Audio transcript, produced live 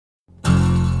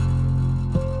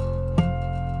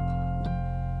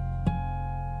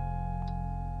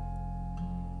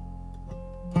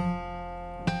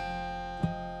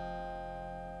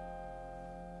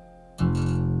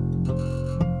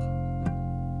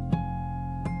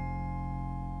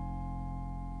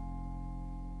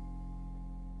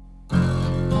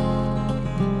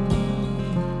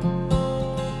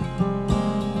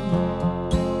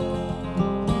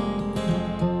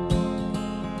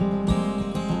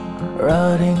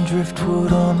Rotting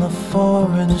driftwood on the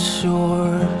foreign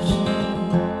shores,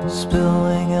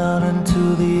 spilling out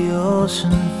into the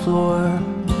ocean floor,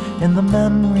 and the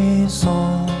memories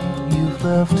all you've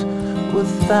left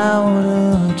without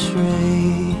a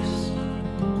trace.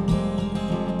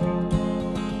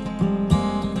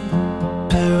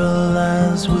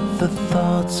 Paralyzed with the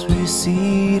thoughts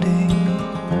receding,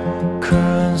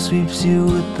 current sweeps you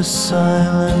with the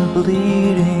silent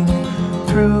bleeding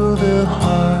through the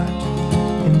heart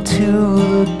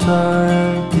into the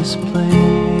darkest place.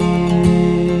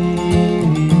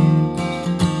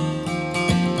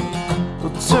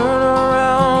 Well, turn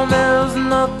around, there's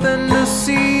nothing to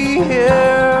see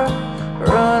here.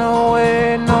 Run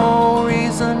away, no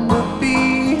reason to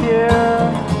be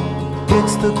here.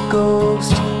 It's the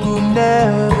ghost who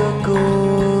never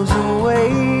goes away.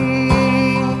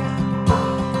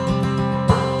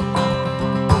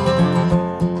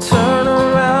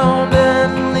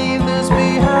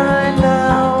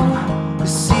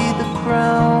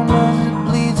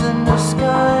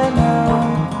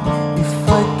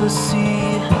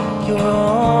 See, you're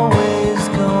always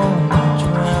gonna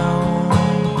drown.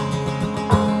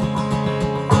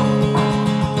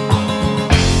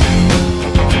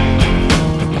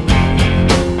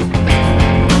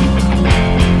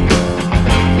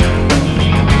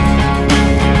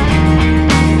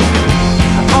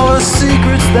 All the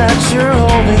secrets that you're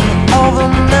holding, all the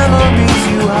memories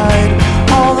you hide,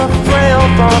 all the frail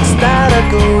thoughts that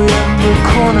echo in the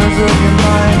corners of your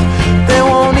mind, they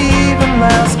won't even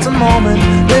last a moment,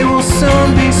 they will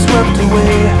soon be swept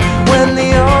away when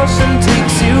the ocean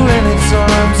takes you in its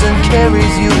arms and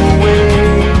carries you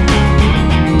away.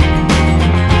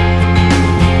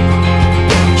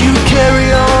 You carry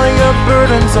all your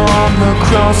burdens on the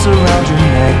cross around your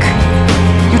neck.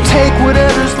 You take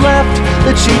whatever's left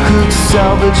that you could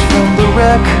salvage from the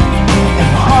wreck, and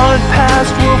the haunted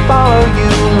past will follow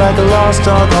you like a lost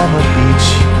dog on the beach,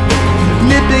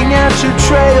 nipping at your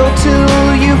trail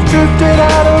till you've drifted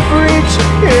out of reach.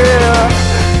 Yeah,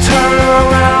 turn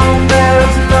around,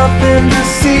 there's nothing to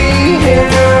see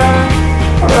here.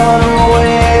 Run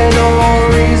away, no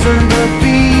reason to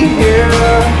be here.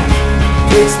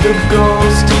 It's the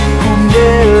ghost who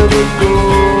never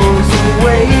goes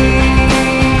away.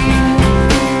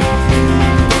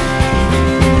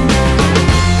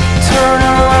 Turn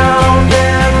around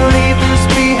and leave this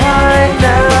behind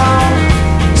now.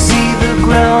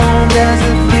 As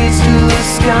it bleeds to the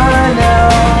sky now,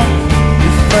 you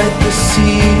fight the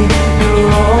sea,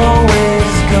 you're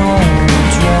always gonna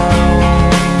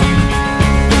drown.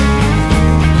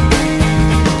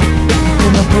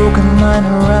 In the broken line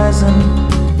horizon,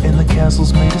 in the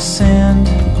castles made of sand,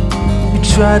 you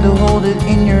tried to hold it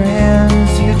in your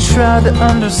hands, you tried to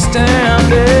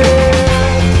understand it.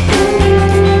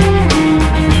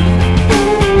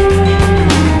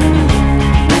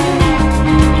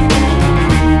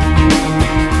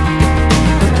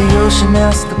 Ocean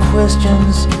asks the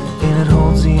questions, and it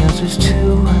holds the answers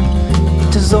too.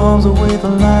 It dissolves away the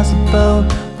lies about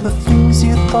the things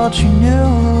you thought you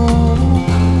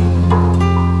knew.